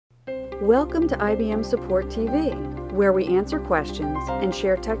Welcome to IBM Support TV, where we answer questions and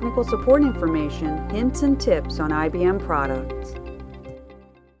share technical support information, hints, and tips on IBM products.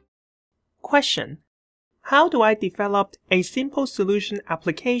 Question: how do I develop a simple solution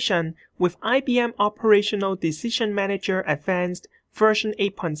application with IBM Operational Decision Manager Advanced version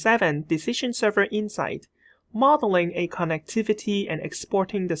 8.7 Decision Server Insight, modeling a connectivity and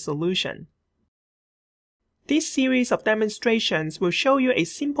exporting the solution? This series of demonstrations will show you a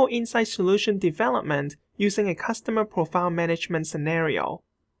simple insight solution development using a customer profile management scenario.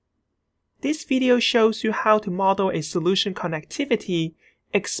 This video shows you how to model a solution connectivity,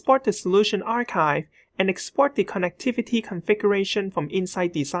 export the solution archive, and export the connectivity configuration from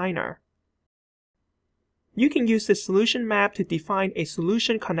Insight Designer. You can use the solution map to define a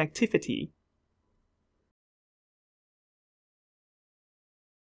solution connectivity.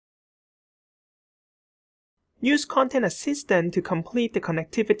 Use Content Assistant to complete the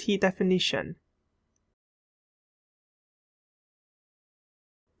connectivity definition.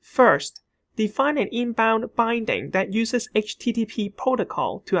 First, define an inbound binding that uses HTTP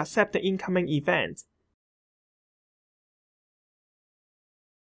protocol to accept the incoming event.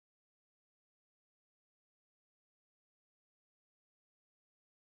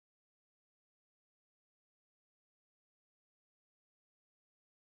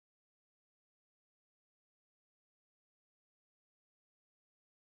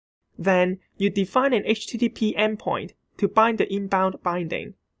 Then, you define an HTTP endpoint to bind the inbound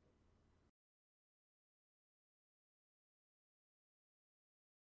binding.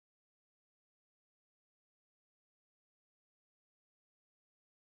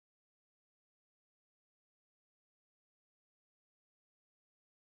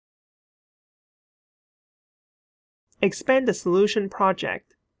 Expand the solution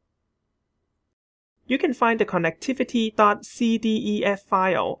project. You can find the connectivity.cdef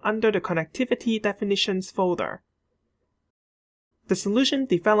file under the Connectivity Definitions folder. The solution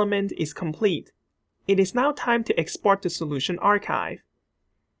development is complete. It is now time to export the solution archive.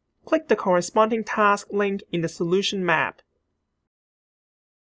 Click the corresponding task link in the solution map.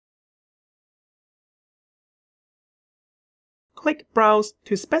 Click Browse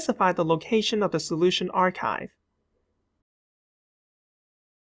to specify the location of the solution archive.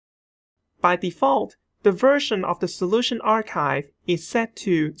 By default, the version of the solution archive is set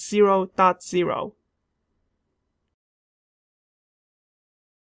to 0.0.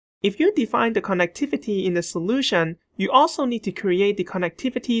 If you define the connectivity in the solution, you also need to create the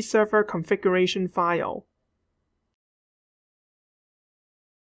connectivity server configuration file.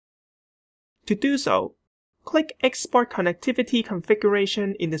 To do so, click Export Connectivity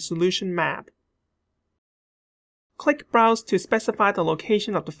Configuration in the solution map. Click Browse to specify the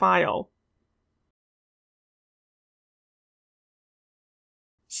location of the file.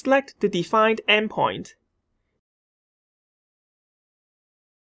 Select the defined endpoint.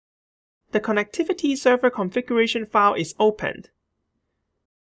 The connectivity server configuration file is opened.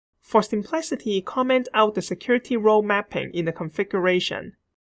 For simplicity, comment out the security role mapping in the configuration.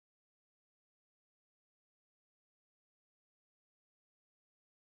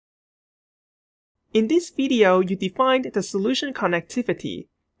 In this video, you defined the solution connectivity,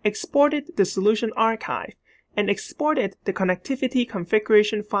 exported the solution archive, and exported the connectivity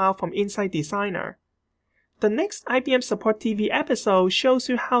configuration file from Insight Designer. The next IBM Support TV episode shows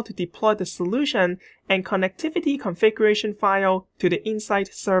you how to deploy the solution and connectivity configuration file to the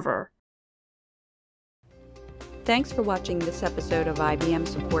Insight server. Thanks for watching this episode of IBM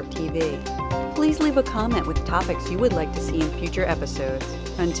Support TV. Please leave a comment with topics you would like to see in future episodes.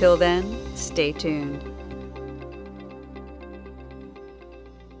 Until then, stay tuned.